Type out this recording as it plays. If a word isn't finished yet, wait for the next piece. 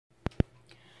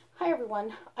Hi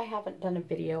everyone, I haven't done a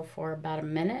video for about a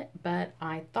minute, but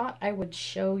I thought I would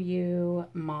show you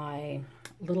my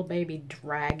little baby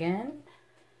dragon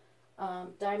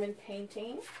diamond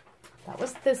painting. That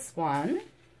was this one.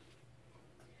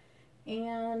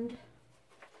 And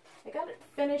I got it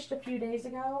finished a few days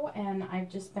ago, and I've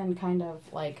just been kind of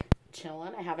like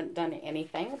chilling. I haven't done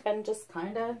anything. I've been just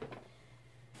kind of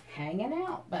hanging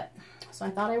out, but so I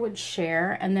thought I would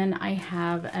share, and then I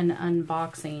have an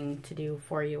unboxing to do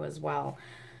for you as well.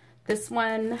 This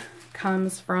one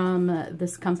comes from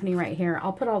this company right here.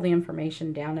 I'll put all the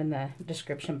information down in the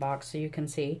description box so you can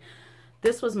see.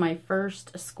 This was my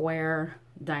first square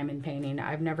diamond painting.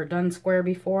 I've never done square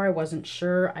before. I wasn't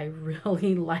sure. I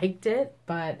really liked it,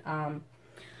 but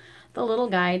the little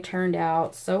guy turned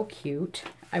out so cute.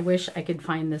 I wish I could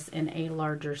find this in a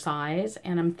larger size,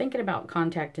 and I'm thinking about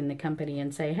contacting the company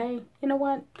and say, hey, you know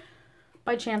what?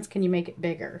 By chance, can you make it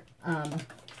bigger?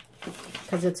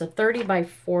 Because it's a 30 by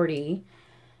 40,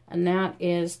 and that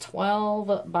is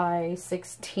 12 by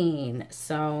 16.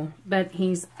 So, but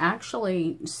he's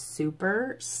actually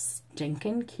super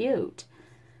stinking cute.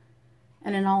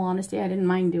 And in all honesty, I didn't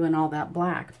mind doing all that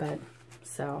black, but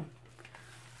so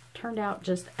turned out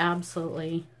just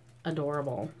absolutely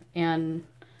adorable. And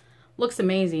looks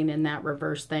amazing in that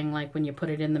reverse thing, like when you put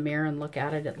it in the mirror and look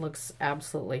at it, it looks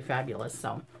absolutely fabulous.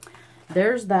 So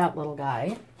there's that little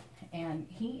guy, and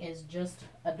he is just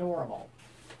adorable.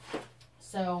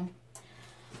 So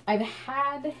I've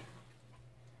had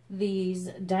these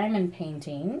diamond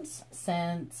paintings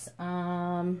since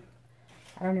I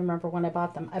don't remember when I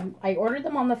bought them. I ordered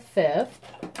them on the 5th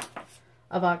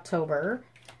of October,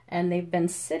 and they've been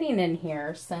sitting in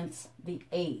here since the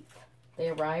 8th. They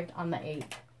arrived on the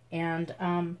 8th. And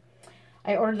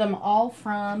I ordered them all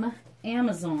from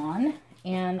Amazon,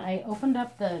 and I opened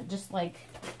up the,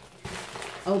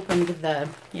 opened the,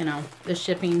 you know, the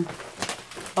shipping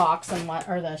box and what,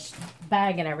 or the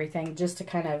bag and everything, just to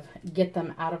kind of get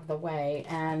them out of the way.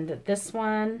 And this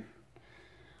one,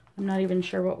 I'm not even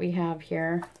sure what we have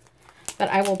here, but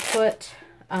I will put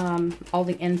all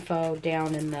the info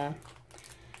down in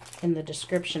the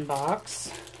description box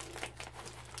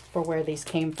for where these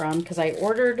came from, because I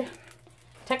ordered,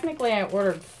 technically I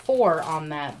ordered 4 on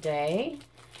that day,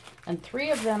 and 3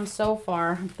 of them so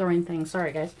far, I'm throwing things,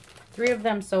 sorry guys, 3 of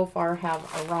them so far have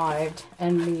arrived,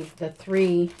 and the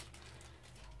 3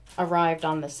 arrived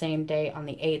on the same day on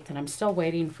the 8th, and I'm still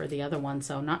waiting for the other one,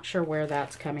 so not sure where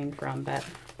that's coming from, but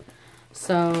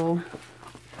so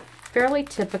fairly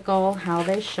typical how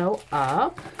they show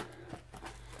up.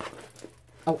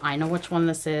 Oh, I know which one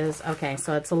this is. Okay,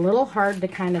 so it's a little hard to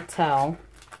kind of tell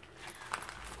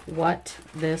what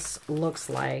this looks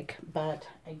like, but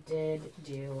I did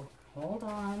do, hold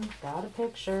on, got a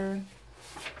picture.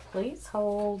 Please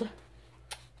hold.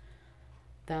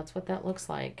 That's what that looks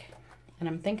like. And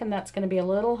I'm thinking that's going to be a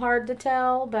little hard to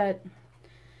tell, but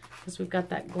because we've got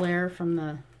that glare from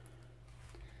the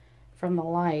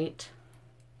light,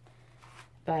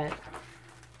 but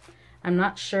I'm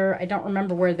not sure. I don't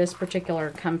remember where this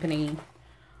particular company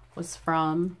was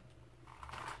from,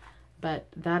 but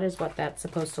that is what that's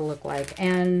supposed to look like.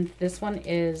 And this one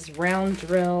is round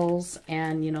drills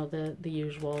and, you know, the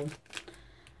usual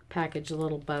package, a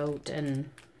little boat and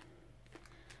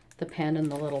the pen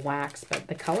and the little wax. But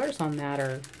the colors on that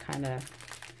are kind of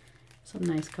some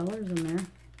nice colors in there.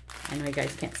 I know you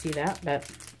guys can't see that, but,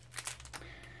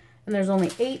 and there's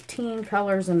only 18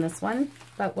 colors in this one,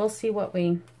 but we'll see what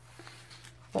we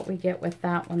get with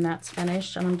that when that's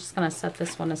finished. And I'm just going to set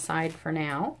this one aside for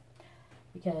now,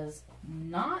 because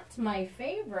not my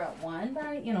favorite one,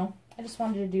 but you know, I just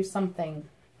wanted to do something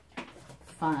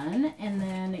fun. And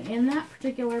then in that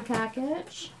particular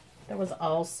package, there was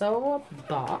also a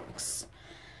box.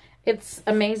 It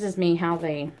amazes me how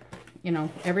they, you know,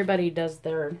 everybody does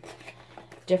their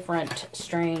different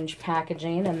strange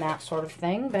packaging and that sort of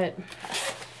thing, but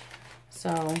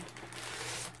so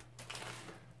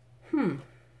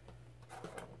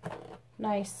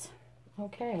nice.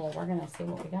 Okay, well, we're gonna see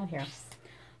what we got here.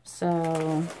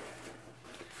 So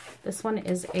this one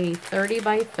is a 30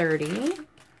 by 30.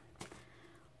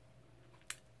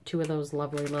 2 of those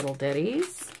lovely little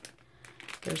ditties.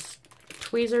 There's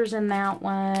tweezers in that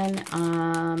one.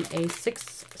 A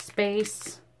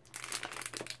 6-space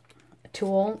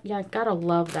tool. Yeah, gotta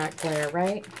love that glare,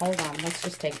 right? Hold on, let's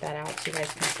just take that out so you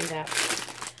guys can see that.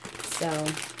 So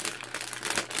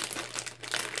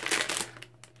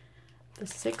the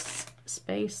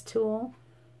 6-space tool,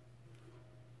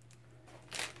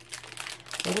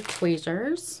 little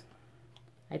tweezers.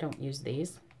 I don't use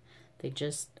these. They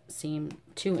just seem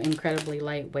too incredibly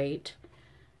lightweight,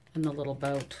 and the little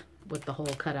boat with the hole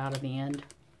cut out of the end.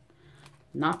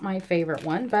 Not my favorite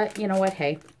one, but you know what?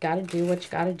 Hey, gotta do what you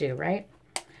gotta do, right?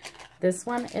 This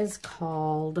one is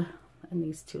called, and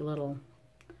these two little,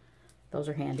 those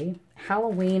are handy,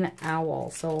 Halloween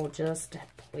Owl. So just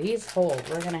please hold.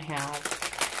 We're gonna have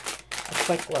a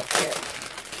quick look here.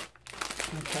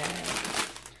 Okay.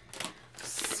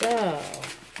 So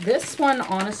this one,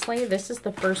 honestly, this is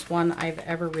the first one I've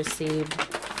ever received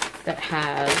that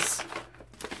has,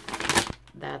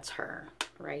 that's her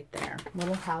right there.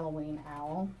 Little Halloween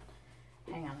owl.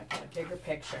 Hang on, I've got a bigger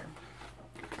picture.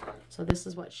 So this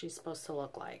is what she's supposed to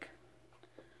look like.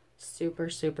 Super,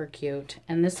 super cute.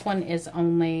 And this one is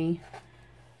only,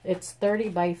 it's 30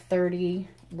 by 30,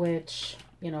 which,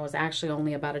 you know, is actually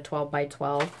only about a 12 by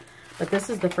 12. But this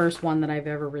is the first one that I've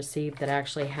ever received that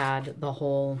actually had the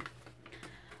whole,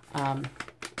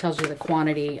 tells you the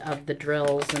quantity of the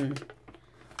drills and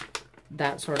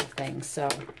that sort of thing. So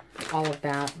all of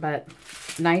that, but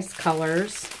nice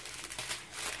colors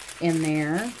in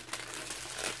there.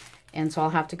 And so I'll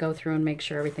have to go through and make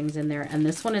sure everything's in there. And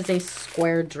this one is a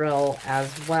square drill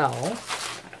as well.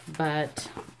 But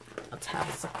let's have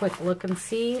us a quick look and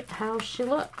see how she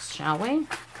looks, shall we?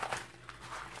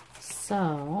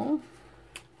 So,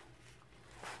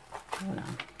 I don't know.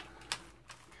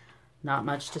 Not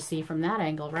much to see from that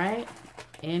angle, right?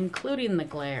 Including the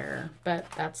glare, but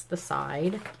that's the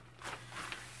side.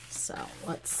 So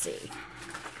let's see.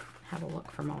 Have a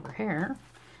look from over here.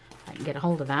 I can get a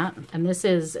hold of that. And this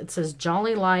is, it says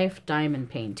Jollylife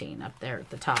diamond painting up there at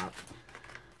the top.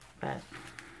 But,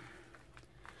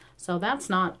 so that's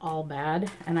not all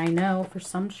bad. And I know for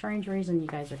some strange reason you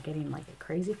guys are getting like a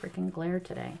crazy freaking glare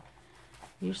today.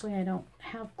 Usually I don't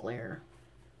have glare.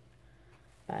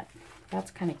 But that's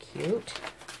kind of cute.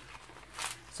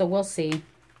 So we'll see.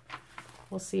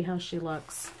 We'll see how she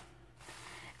looks.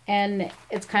 And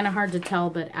it's kind of hard to tell,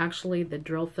 but actually the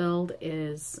drill field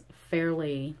is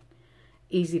fairly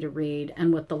easy to read,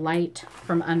 and with the light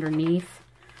from underneath,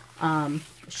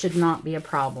 should not be a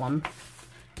problem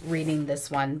reading this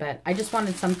one. But I just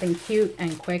wanted something cute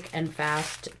and quick and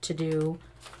fast to do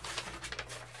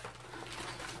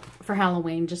for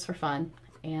Halloween, just for fun.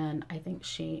 And I think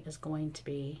she is going to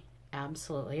be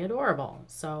absolutely adorable.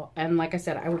 So, and like I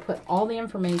said, I will put all the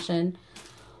information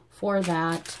for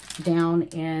that down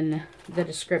in the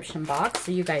description box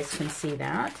so you guys can see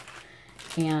that.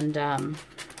 And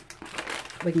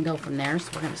we can go from there.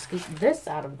 So we're going to scoop this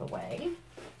out of the way.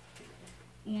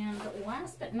 And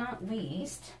last but not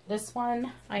least, this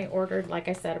one I ordered, like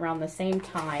I said, around the same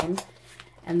time.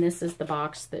 And this is the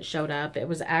box that showed up. It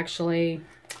was actually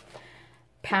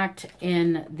packed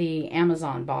in the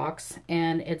Amazon box.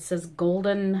 And it says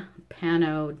Golden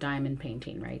Panno Diamond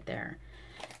Painting right there.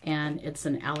 And it's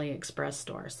an AliExpress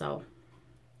store. So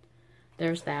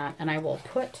there's that. And I will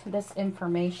put this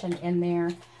information in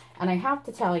there. And I have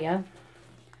to tell you,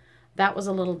 that was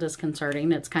a little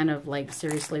disconcerting. It's kind of like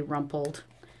seriously rumpled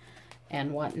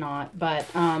and whatnot. But,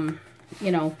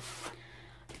 you know,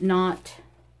 not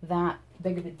that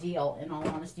big of a deal in all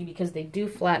honesty, because they do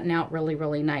flatten out really,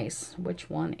 really nice. Which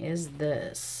one is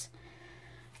this?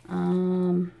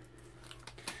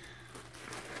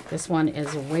 This one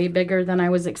is way bigger than I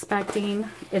was expecting.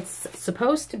 It's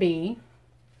supposed to be,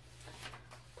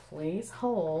 please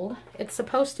hold, it's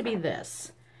supposed to be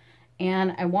this.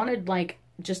 And I wanted like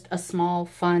just a small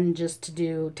fun just to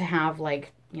do, to have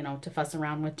like, you know, to fuss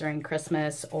around with during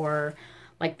Christmas or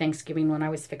like Thanksgiving when I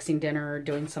was fixing dinner or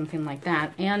doing something like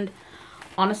that. And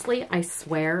honestly, I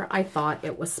swear I thought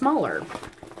it was smaller,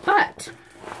 but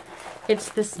it's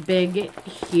this big,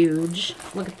 huge,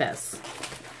 look at this.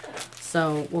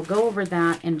 So we'll go over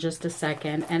that in just a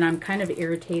second. And I'm kind of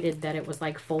irritated that it was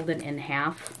like folded in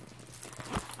half.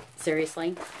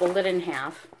 Seriously, folded in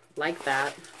half like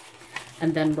that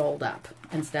and then rolled up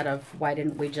instead of, why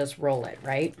didn't we just roll it,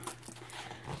 right?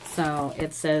 So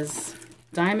it says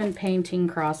diamond painting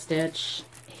cross stitch.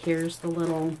 Here's the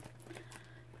little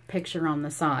picture on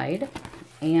the side,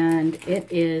 and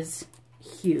it is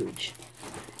huge,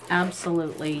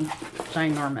 absolutely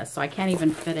ginormous. So I can't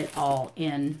even fit it all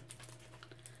in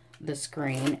the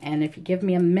screen. And if you give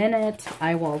me a minute,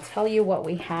 I will tell you what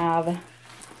we have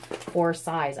for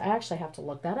size. I actually have to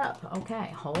look that up.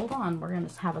 Okay, hold on. We're going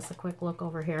to have us a quick look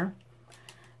over here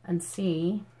and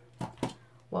see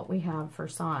what we have for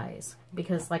size.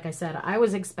 Because like I said, I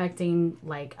was expecting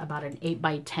like about an 8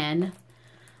 by 10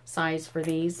 size for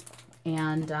these.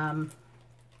 And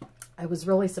I was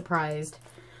really surprised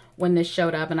when this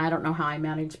showed up. And I don't know how I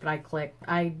managed, but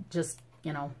I just,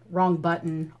 you know, wrong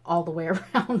button all the way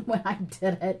around when I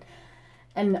did it.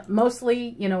 And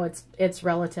mostly, you know, it's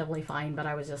relatively fine, but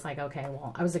I was just like, okay,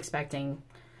 well, I was expecting,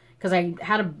 because I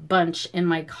had a bunch in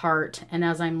my cart, and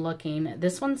as I'm looking,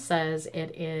 this one says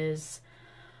it is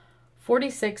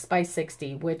 46 by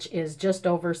 60, which is just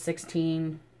over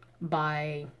 16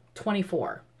 by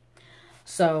 24.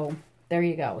 So there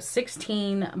you go,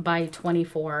 16 by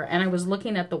 24. And I was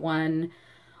looking at the one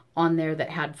on there that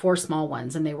had 4 small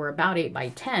ones, and they were about 8 by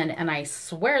 10, and I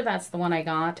swear that's the one I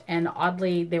got. And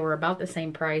oddly, they were about the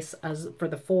same price as for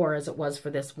the 4 as it was for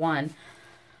this one.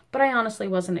 But I honestly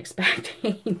wasn't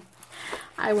expecting,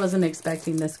 I wasn't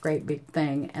expecting this great big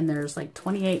thing. And there's like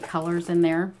 28 colors in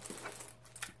there.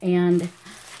 And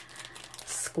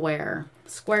square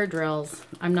drills.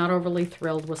 I'm not overly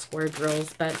thrilled with square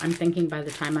drills, but I'm thinking by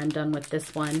the time I'm done with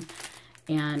this one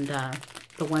and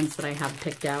the ones that I have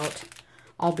picked out,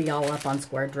 I'll be all up on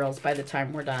square drills by the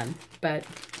time we're done. But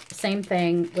same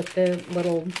thing with the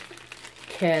little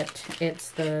kit.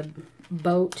 It's the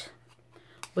boat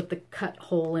with the cut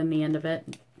hole in the end of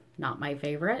it. Not my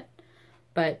favorite,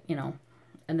 but you know,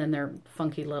 and then they're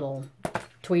funky little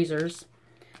tweezers,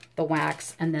 the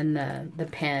wax, and then the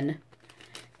pen,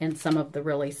 and some of the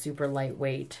really super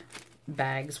lightweight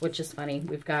bags, which is funny.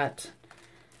 We've got,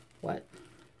 what,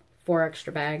 4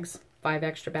 extra bags, 5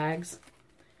 extra bags.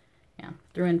 Yeah,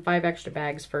 threw in 5 extra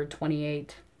bags for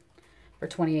 28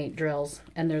 drills,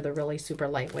 and they're the really super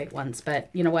lightweight ones. But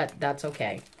you know what? That's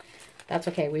okay. That's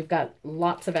okay. We've got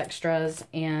lots of extras,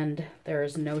 and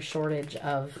there's no shortage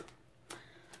of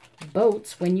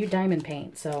boats when you diamond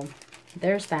paint. So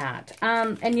there's that.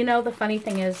 And you know, the funny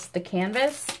thing is the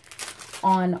canvas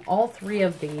on all 3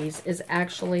 of these is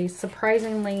actually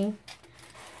surprisingly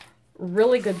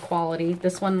really good quality.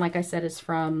 This one, like I said, is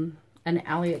from an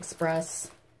AliExpress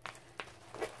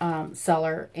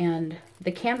seller, and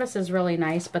the canvas is really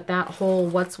nice, but that whole,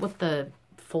 what's with the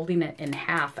folding it in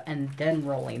half and then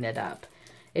rolling it up?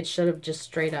 It should have just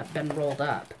straight up been rolled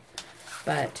up.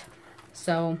 But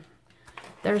so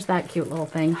there's that cute little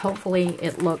thing. Hopefully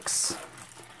it looks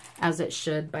as it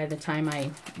should by the time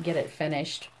I get it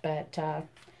finished, but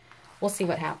we'll see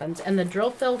what happens. And the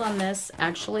drill field on this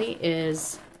actually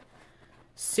is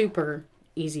super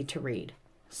easy to read.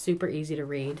 Super easy to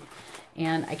read.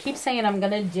 And I keep saying I'm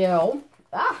gonna do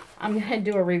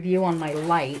a review on my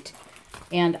light,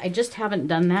 and I just haven't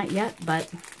done that yet,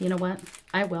 but you know what?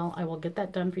 I will get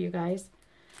that done for you guys.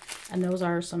 And those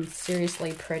are some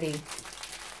seriously pretty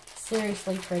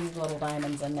little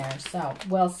diamonds in there. So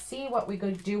we'll see what we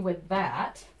could do with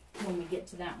that when we get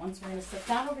to that one. So we're gonna set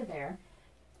that over there.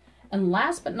 And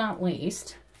last but not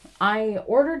least, I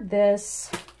ordered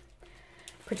this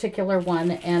particular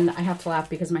one, and I have to laugh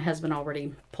because my husband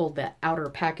already pulled the outer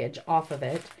package off of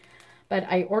it. But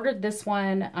I ordered this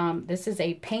one. This is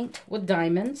a paint with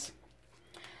diamonds,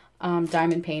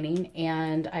 diamond painting,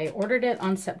 and I ordered it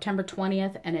on September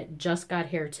 20th, and it just got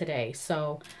here today.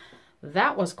 So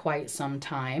that was quite some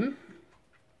time.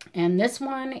 And this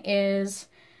one is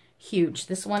huge.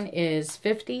 This one is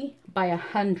 50 by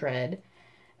 100,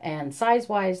 and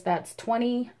size-wise, that's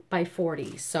 20 by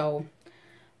 40. So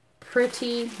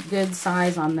pretty good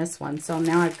size on this one. So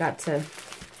now I've got to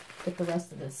get the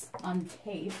rest of this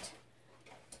untaped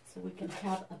so we can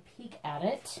have a peek at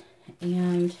it,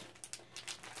 and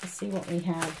let's see what we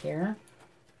have here.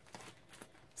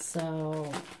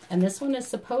 So, and this one is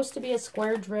supposed to be a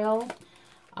square drill.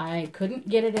 I couldn't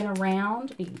get it in a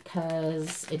round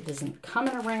because it doesn't come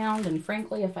in a round, and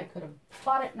frankly, if I could have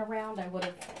bought it in a round, I would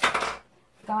have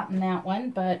gotten that one,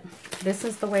 but this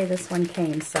is the way this one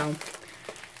came. So,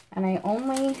 and I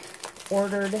only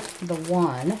ordered the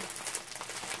one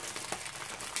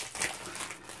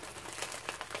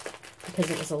because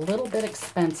it was a little bit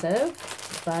expensive,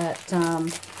 but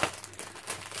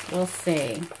we'll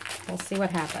see. We'll see what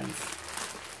happens.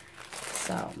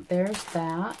 So there's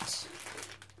that,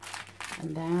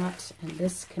 and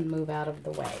this can move out of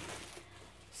the way.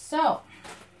 So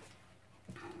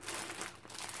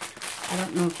I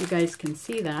don't know if you guys can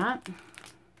see that.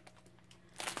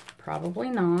 Probably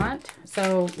not.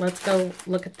 So let's go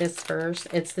look at this first.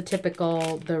 It's the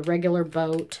typical, the regular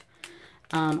boat,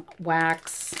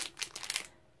 wax,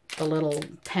 the little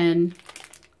pen,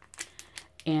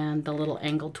 and the little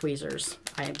angle tweezers.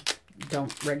 I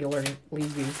don't regularly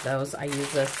use those. I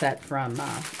use a set from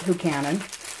Cannon.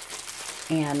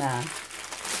 And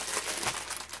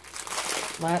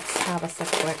let's have us a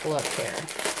quick look here.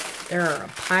 There are a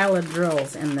pile of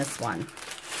drills in this one.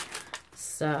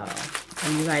 So,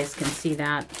 and you guys can see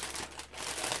that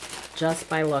just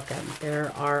by looking.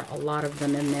 There are a lot of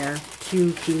them in there.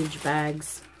 2 huge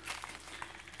bags.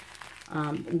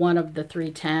 One of the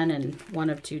 310 and one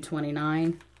of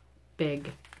 229.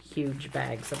 Big, huge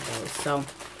bags of those. So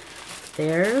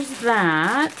there's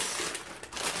that.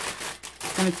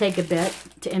 going to take a bit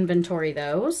to inventory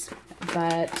those,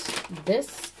 but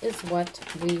this is what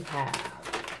we have.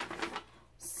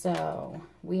 So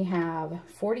we have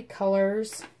 40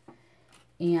 colors,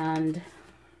 and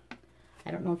I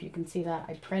don't know if you can see that.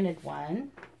 I printed one.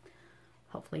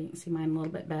 Hopefully you can see mine a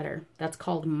little bit better. That's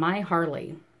called My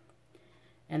Harley,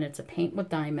 and it's a paint with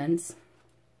diamonds.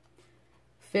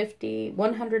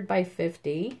 100 by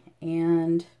 50,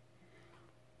 and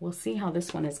we'll see how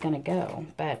this one is going to go.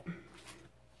 But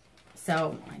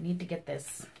so I need to get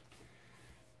this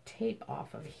tape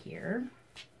off of here.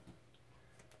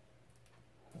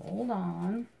 Hold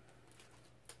on.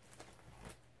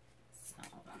 So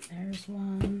there's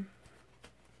one.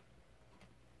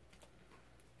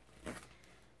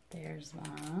 There's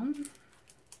one.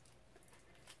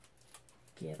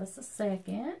 Give us a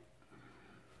second.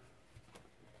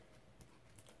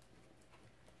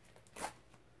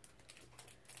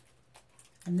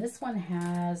 And this one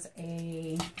has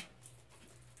a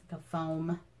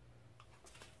foam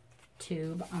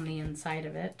tube on the inside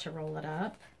of it to roll it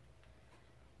up.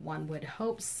 One would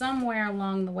hope somewhere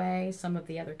along the way some of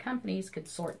the other companies could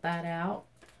sort that out,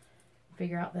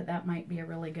 figure out that that might be a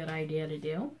really good idea to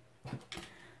do.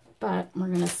 But we're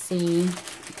going to see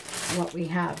what we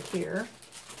have here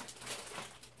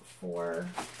for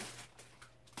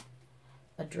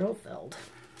a drill filled.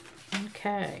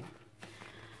 Okay.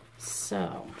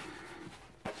 So,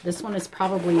 this one is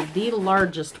probably the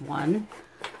largest one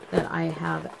that I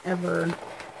have ever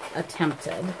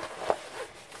attempted.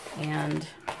 And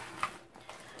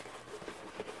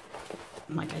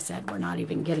like I said, we're not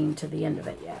even getting to the end of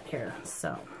it yet here.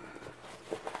 So,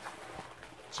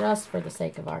 just for the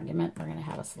sake of argument, we're going to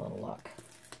have us a little look.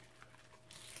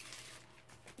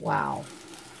 Wow.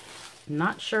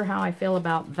 Not sure how I feel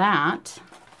about that,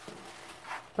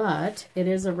 but it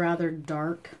is a rather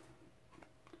dark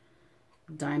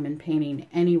diamond painting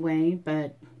anyway.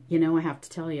 But you know, I have to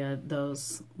tell you,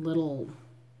 those little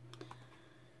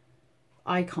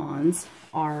icons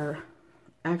are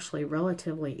actually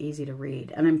relatively easy to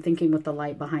read, and I'm thinking with the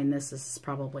light behind this is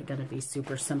probably going to be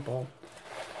super simple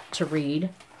to read,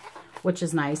 which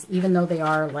is nice, even though they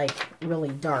are like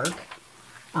really dark.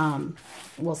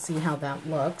 We'll see how that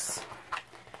looks.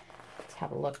 Let's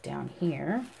have a look down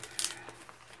here.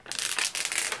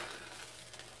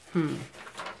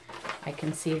 I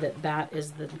can see that that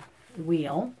is the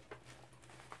wheel.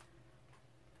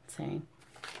 Let's see.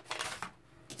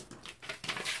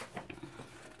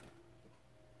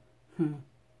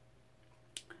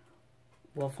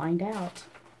 We'll find out.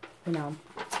 You know,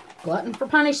 glutton for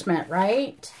punishment,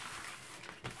 right?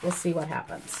 We'll see what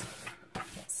happens.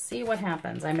 Let's see what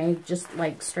happens. I may just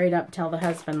like straight up tell the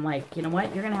husband, like, you know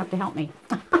what, you're gonna have to help me.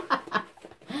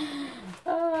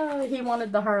 He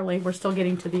wanted the Harley. We're still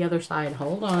getting to the other side.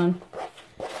 Hold on.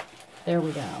 There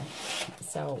we go.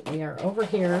 So we are over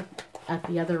here at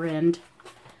the other end,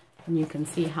 and you can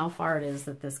see how far it is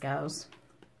that this goes.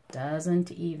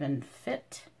 Doesn't even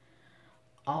fit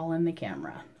all in the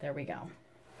camera. There we go.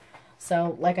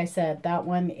 So like I said, that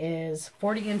one is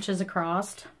 40 inches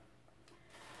across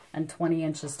and 20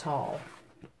 inches tall.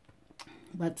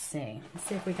 Let's see. Let's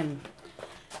see if we can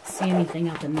see anything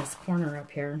up in this corner up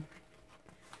here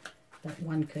that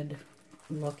one could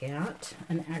look at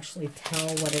and actually tell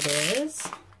what it is.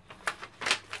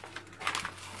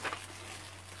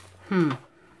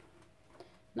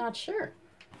 Not sure.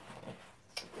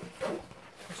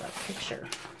 There's our picture.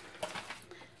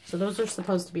 So those are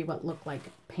supposed to be what look like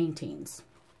paintings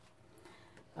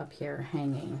up here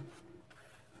hanging.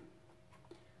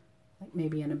 Like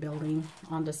maybe in a building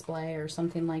on display or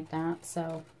something like that.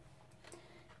 So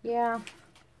yeah,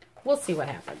 we'll see what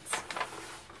happens.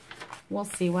 We'll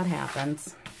see what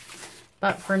happens.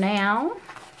 But for now,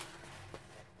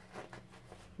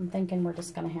 I'm thinking we're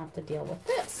just going to have to deal with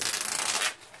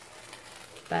this.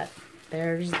 But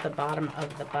there's the bottom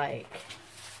of the bike.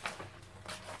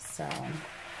 So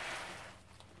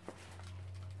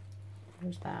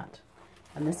there's that.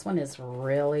 And this one is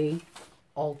really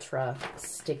ultra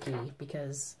sticky,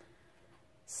 because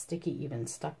sticky even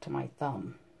stuck to my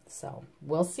thumb. So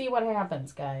we'll see what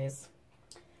happens, guys.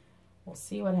 We'll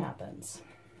see what happens.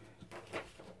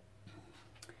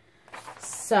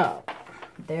 So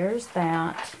there's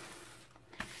that,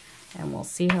 and we'll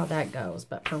see how that goes.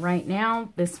 But for right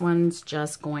now, this one's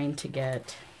just going to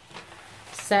get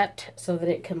set so that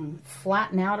it can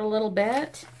flatten out a little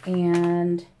bit,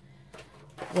 and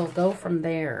we'll go from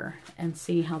there and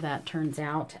see how that turns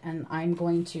out. And I'm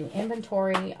going to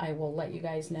inventory. I will let you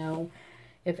guys know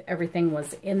if everything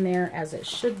was in there as it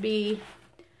should be,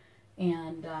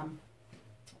 and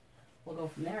we'll go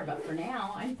from there. But for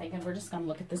now, I'm thinking we're just going to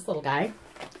look at this little guy.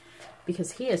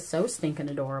 because he is so stinking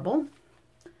adorable.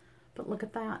 But look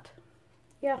at that.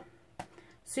 Yeah,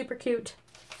 super cute.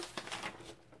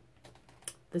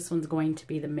 This one's going to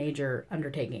be the major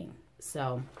undertaking,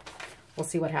 so we'll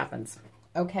see what happens.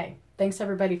 Okay, thanks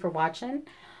everybody for watching.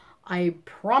 I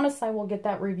promise I will get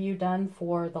that review done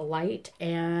for the light,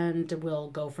 and we'll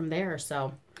go from there.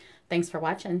 So thanks for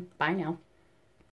watching. Bye now.